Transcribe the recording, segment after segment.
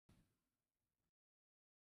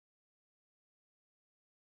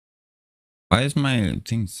Why is my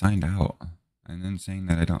thing signed out and then saying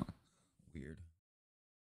that I don't? Weird.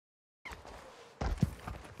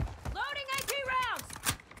 Loading AP rounds.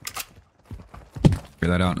 Figure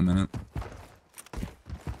that out in a minute.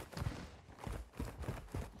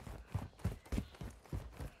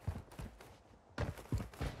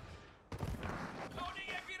 Loading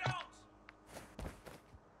AP rounds.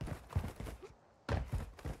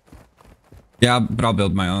 Yeah, but I'll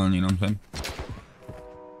build my own, you know what I'm saying?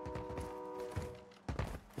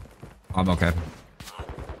 I'm okay.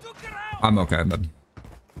 I'm okay, but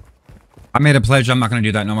I made a pledge. I'm not going to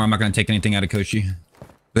do that no more. I'm not going to take anything out of Koshi.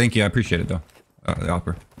 Thank you. I appreciate it, though. The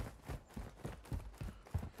offer.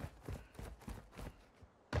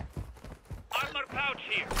 Armor pouch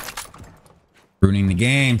here. Ruining the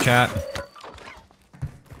game, chat.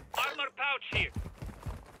 Armor pouch here.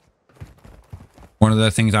 One of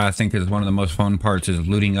the things I think is one of the most fun parts is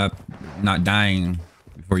looting up, not dying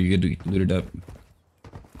before you get looted up.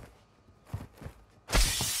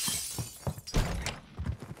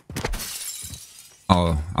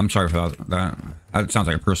 Oh, I'm sorry for that. That sounds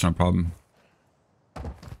like a personal problem.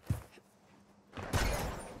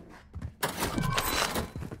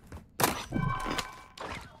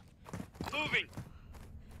 Moving.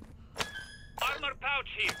 Armor pouch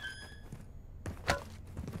here.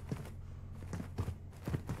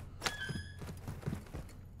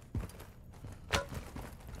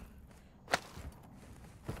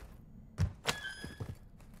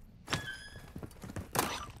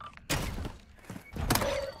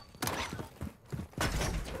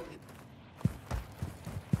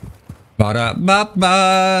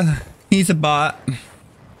 Ba-da-ba-ba. He's a bot.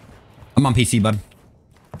 I'm on PC, bud.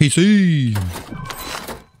 PC.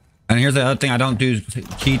 And here's the other thing. I don't do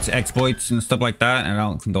cheats, exploits, and stuff like that. And I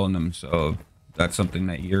don't condone them. So that's something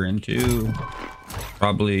that you're into.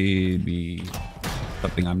 Probably be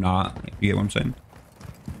something I'm not. You get what I'm saying?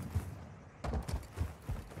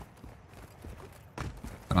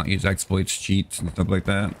 I don't use exploits, cheats, and stuff like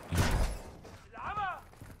that.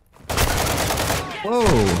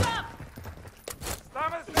 Whoa.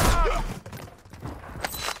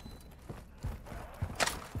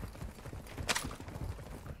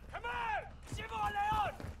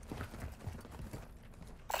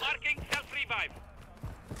 Marking self-revive.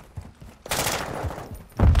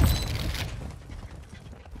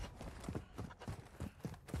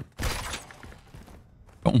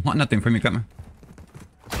 Don't want nothing from you, cut me.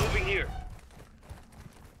 Moving here.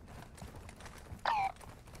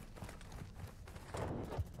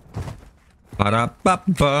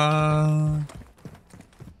 Ba-da-ba-ba.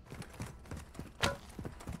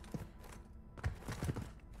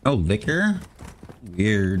 Oh, liquor?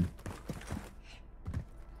 Weird.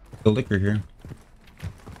 The liquor here.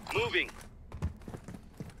 Moving.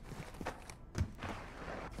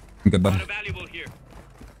 Good, bud. Got a valuable here.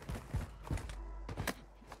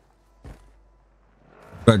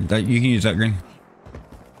 But you can use that green.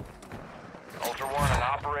 Ultra One, an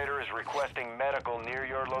operator is requesting medical near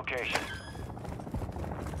your location.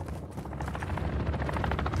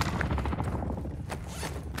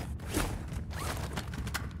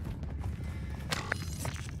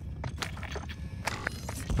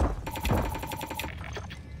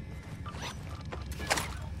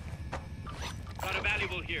 Got a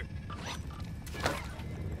valuable here.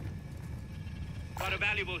 Got a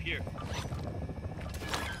valuable here.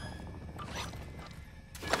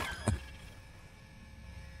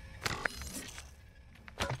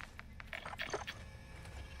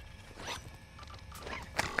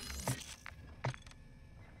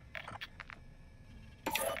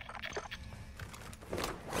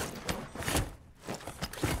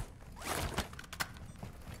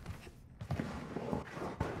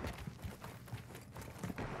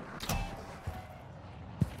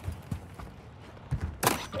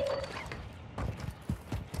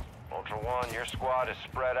 Ultra One, your squad is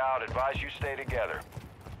spread out. Advise you stay together.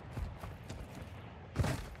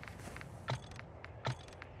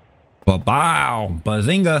 Wow,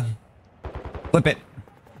 bazinga. Flip it.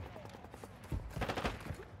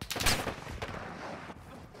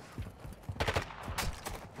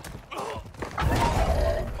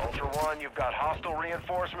 Ultra One, you've got hostile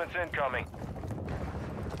reinforcements incoming.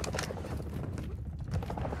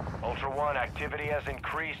 Ultra One, activity has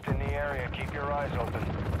increased in the area. Keep your eyes open.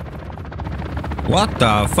 What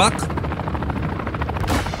the fuck?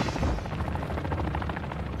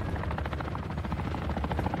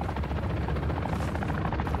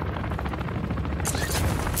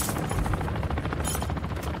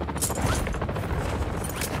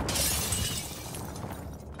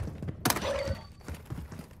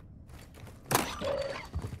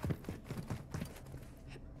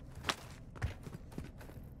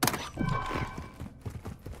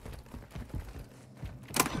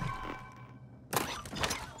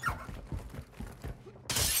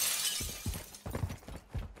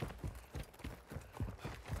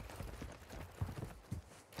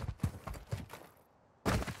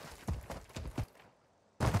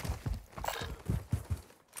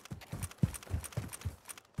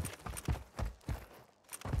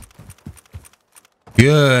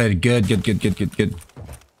 Good, good, good, good, good, good, good.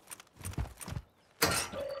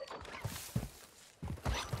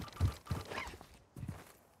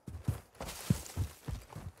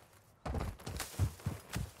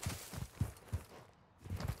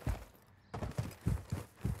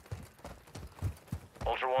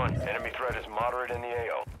 Ultra One, enemy threat is moderate in the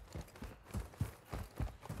AO.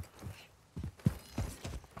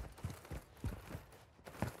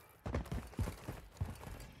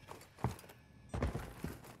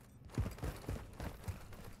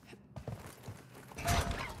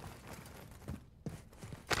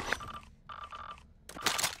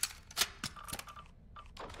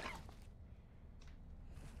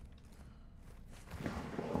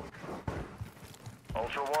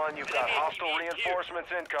 Ultra One, you've got hostile reinforcements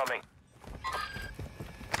incoming.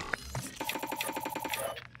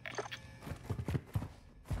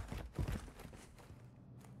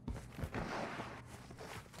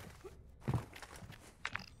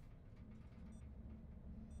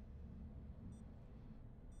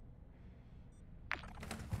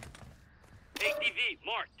 ATV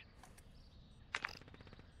marked.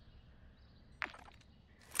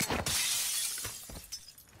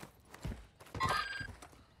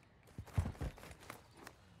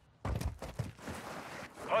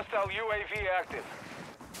 Hostile UAV active.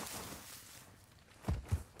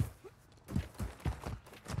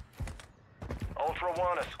 Ultra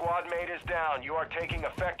One, a squad mate is down. You are taking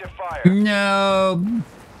effective fire. No.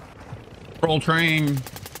 Roll train.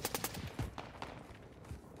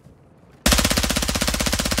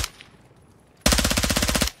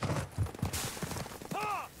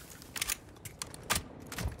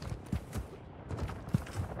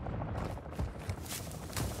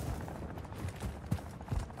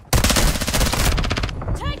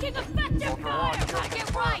 Taking effective Ultra fire! One, just Target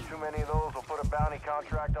confirmed. right! Too many of those will put a bounty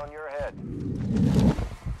contract on your head.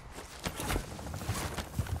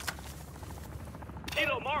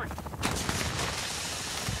 Kilo marked.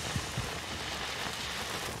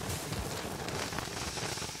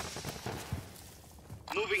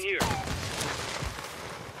 Moving here.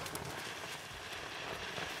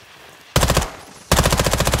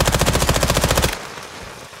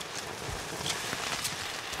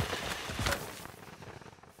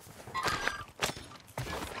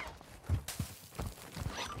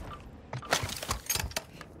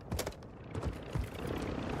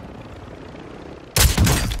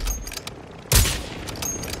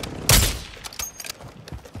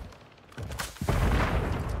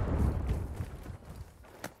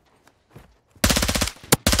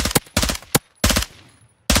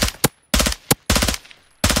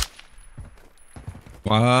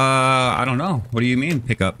 I don't know. What do you mean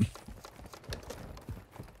pick up?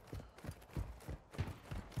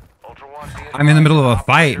 Ultra One, be I'm in the middle of a advised,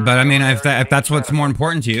 fight, but I mean, operators if that's in what's area more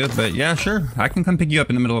important to you, but yeah, sure, I can come pick you up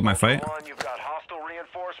in the middle of my fight. Ultra One, you've got hostile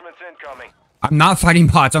reinforcements incoming. I'm not fighting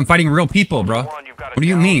bots. I'm fighting real people, bro. One, you've got a What do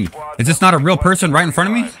you down mean? squad Is this not a member real requesting person right in front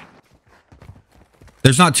of me? revive.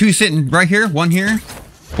 There's not two sitting right here, one here,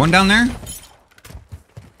 one down there.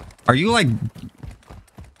 Are you like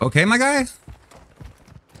okay, my guy?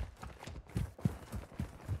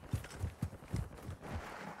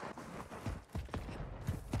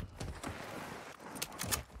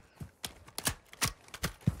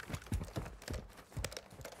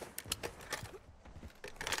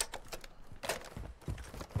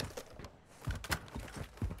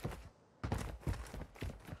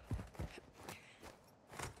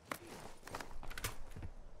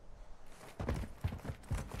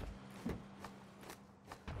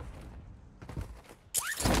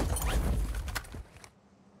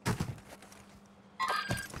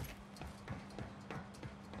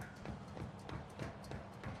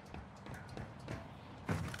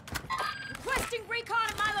 Requesting recon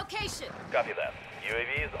at my location! Copy that.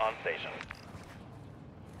 UAV is on station.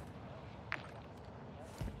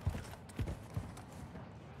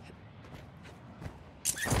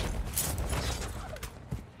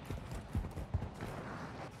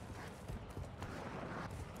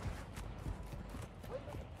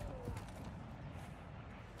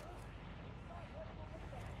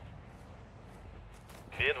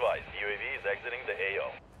 Be advised, UAV is exiting the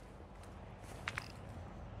AO.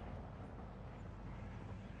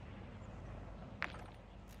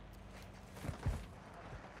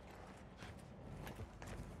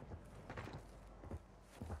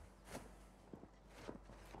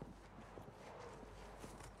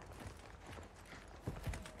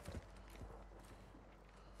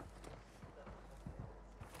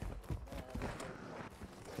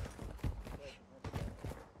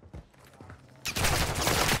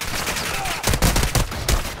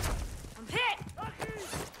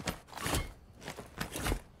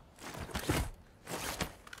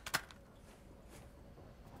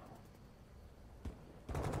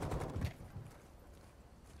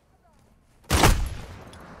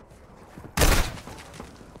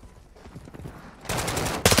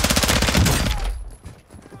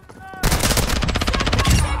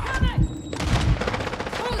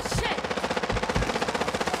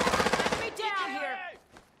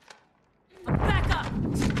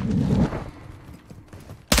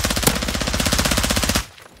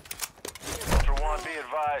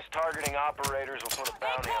 advised, targeting operators will put a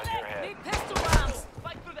bounty on your head. Need pistol rounds.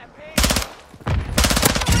 Fight for that pain.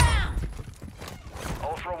 Around.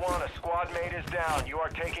 Ultra One, a squad mate is down. You are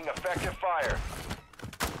taking effective fire.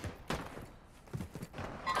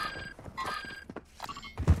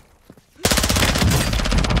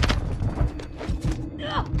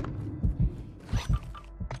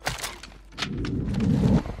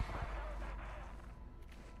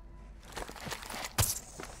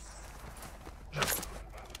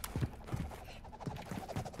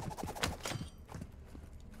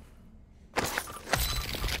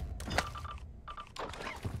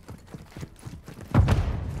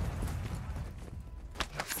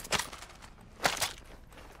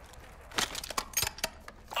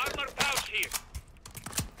 Armor pouch here.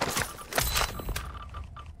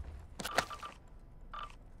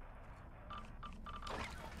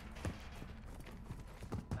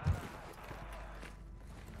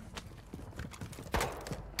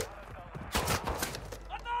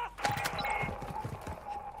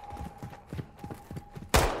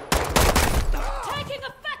 Taking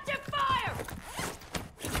effective fire.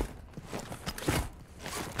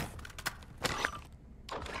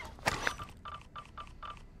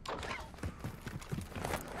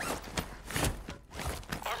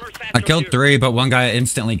 Armor satchel I killed here. 3, but one guy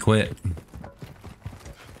instantly quit.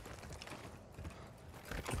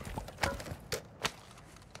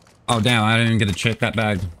 Oh damn, I didn't even get to check that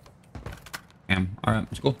bag. Damn, alright,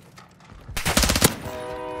 it's cool.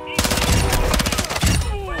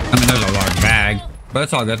 I mean, there's a large bag, but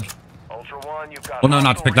it's all good. Ultra One, you've got. Well, no,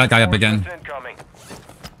 not to pick that guy up again. reinforcements incoming.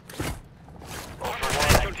 Ultra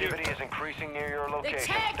One, activity is increasing near your location.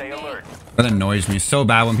 tagged Stay me. alert. That annoys me so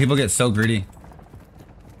bad when people get so greedy.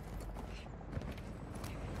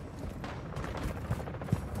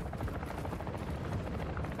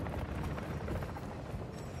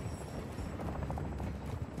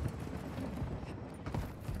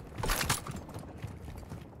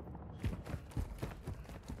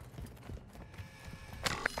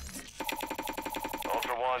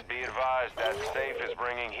 Ultra One, be advised that safe is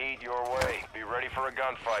bringing heat your way. Be ready for a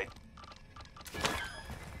gunfight.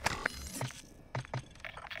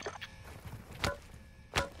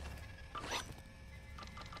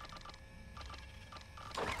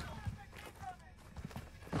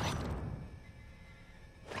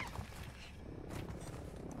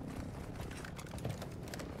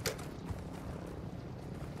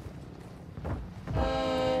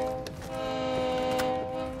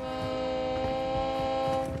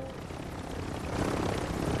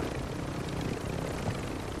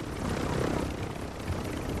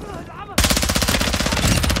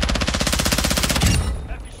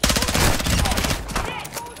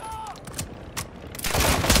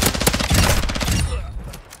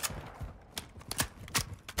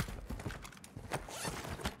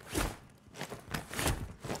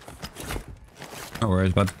 No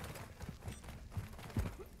worries, bud.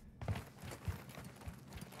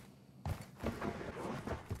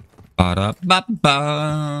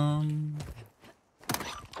 Ba-da-ba-bum.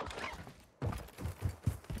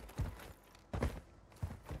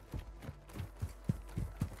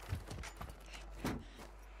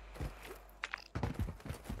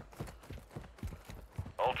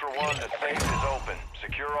 Ultra One, the safe is open.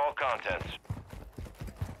 Secure all contents.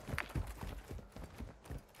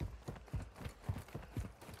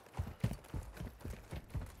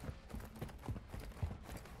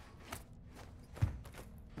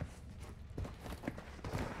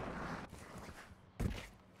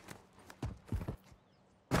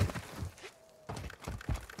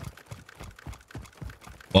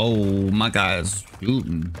 Oh, my guy's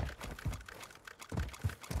shooting.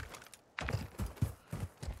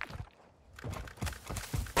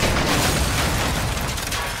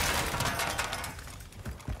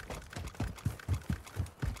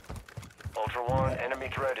 Ultra One, enemy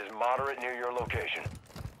threat is moderate near your location.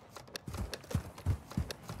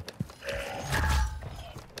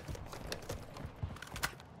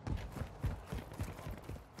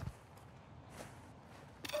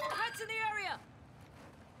 Threats in the area.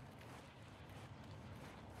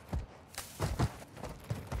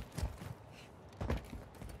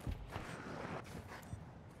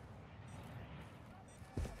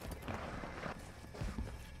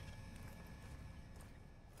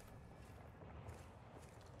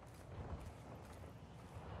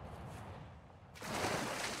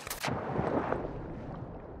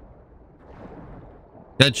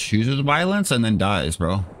 That chooses violence and then dies,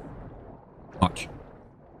 bro. Watch.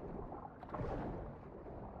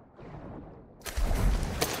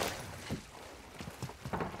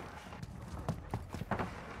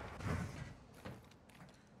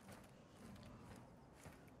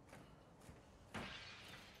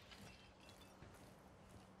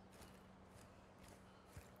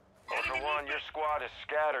 One, your squad is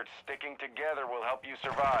scattered. Sticking together will help you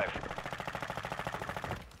survive.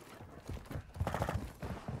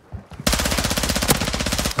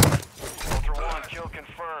 Ultra One, kill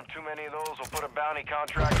confirmed. Too many of those will put a bounty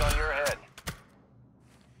contract on your head.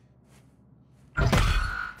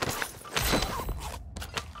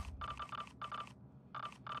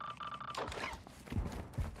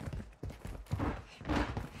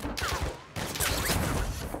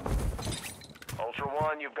 Ultra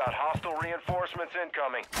One, you've got hostile reinforcements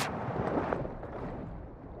incoming.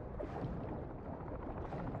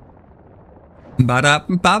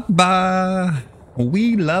 Ba-da-ba-ba.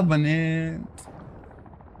 We loving it.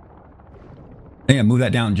 Yeah, move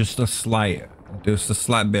that down just a slight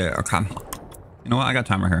bit. Okay. You know what? I got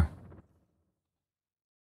time right here.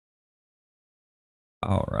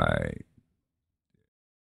 All right.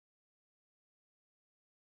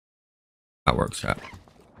 That works, chat.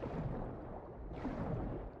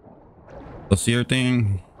 You'll see your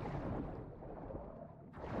thing.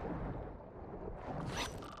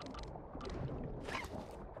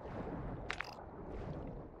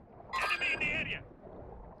 Enemy in the area.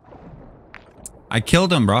 I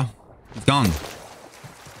killed him, bro. He's gone.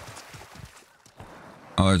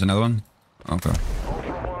 Oh, there's another one? Okay.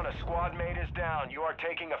 Ultra One, a squad mate is down. You are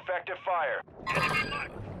taking effective fire. Enemy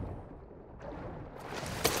marked.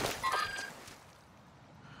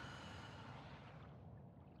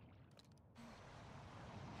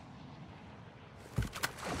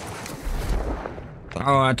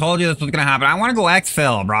 Oh, I told you this was gonna happen. I want to go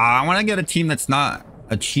exfil, bro. I want to get a team that's not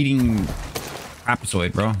a cheating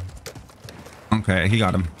trapezoid, bro. Okay, he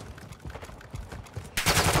got him.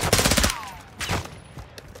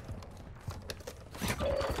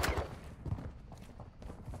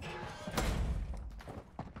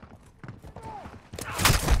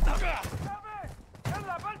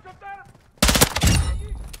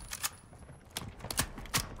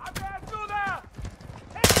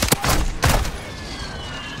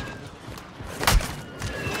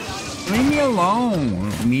 Leave me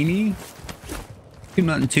alone, meanie. Do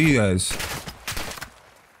nothing to you guys.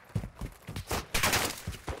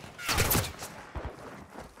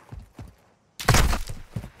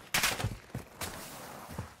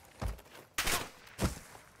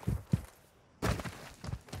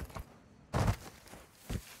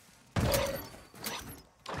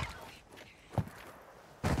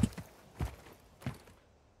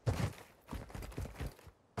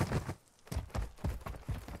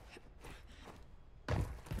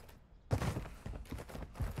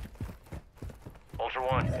 Ultra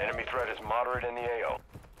One, enemy threat is moderate in the AO.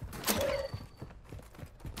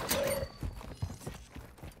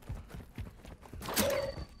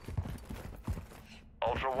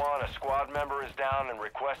 Ultra One, a squad member is down and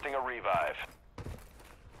requesting a revive.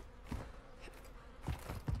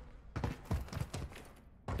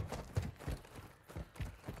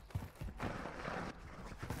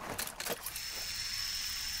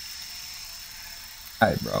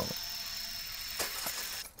 Alright, bro.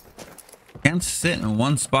 Can't sit in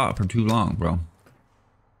one spot for too long, bro.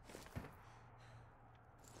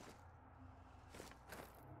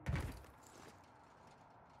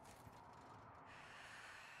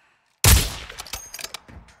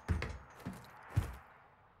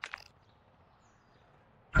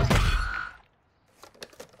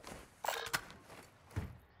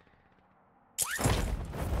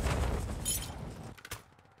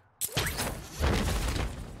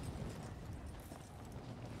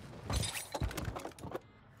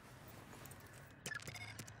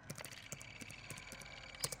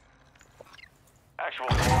 Actual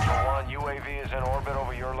to Ultra One, UAV is in orbit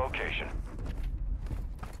over your location.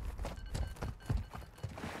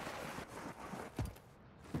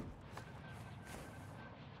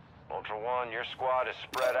 Ultra One, your squad is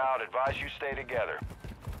spread out. Advise you stay together.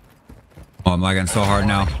 Oh, I'm lagging so hard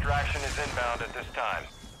now. Extraction is inbound at this time.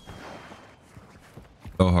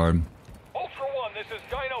 So hard. Ultra One, this is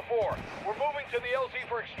Dino 4. We're moving to the LZ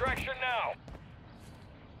for extraction now.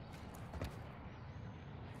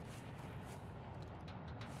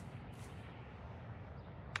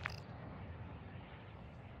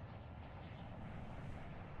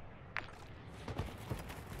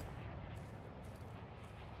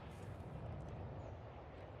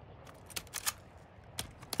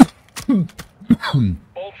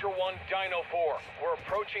 Ultra One, Dino 4. We're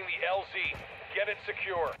approaching the LZ. Get it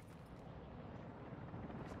secure.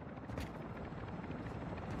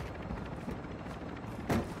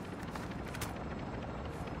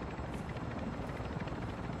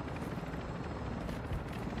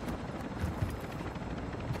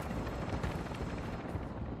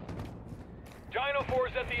 Dino 4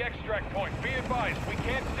 is at the extract point. Be advised, we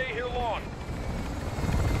can't stay here long.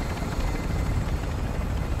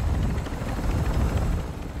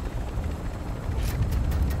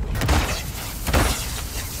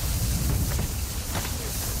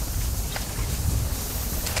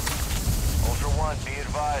 Ultra One, be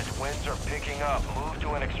advised, winds are picking up. Move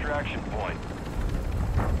to an extraction point.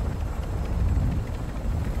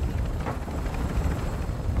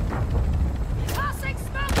 Tossing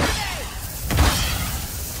smoke grenade!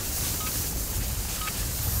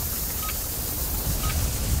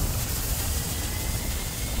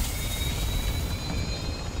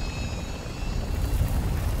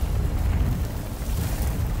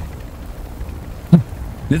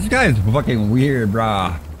 This guy is fucking weird,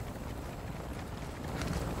 brah.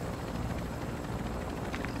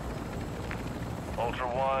 Ultra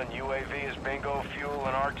One, UAV is bingo fuel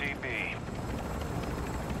and RTB.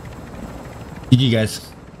 GG,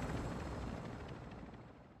 guys.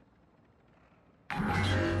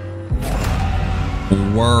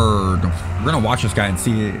 Word. We're gonna watch this guy and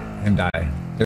see him die.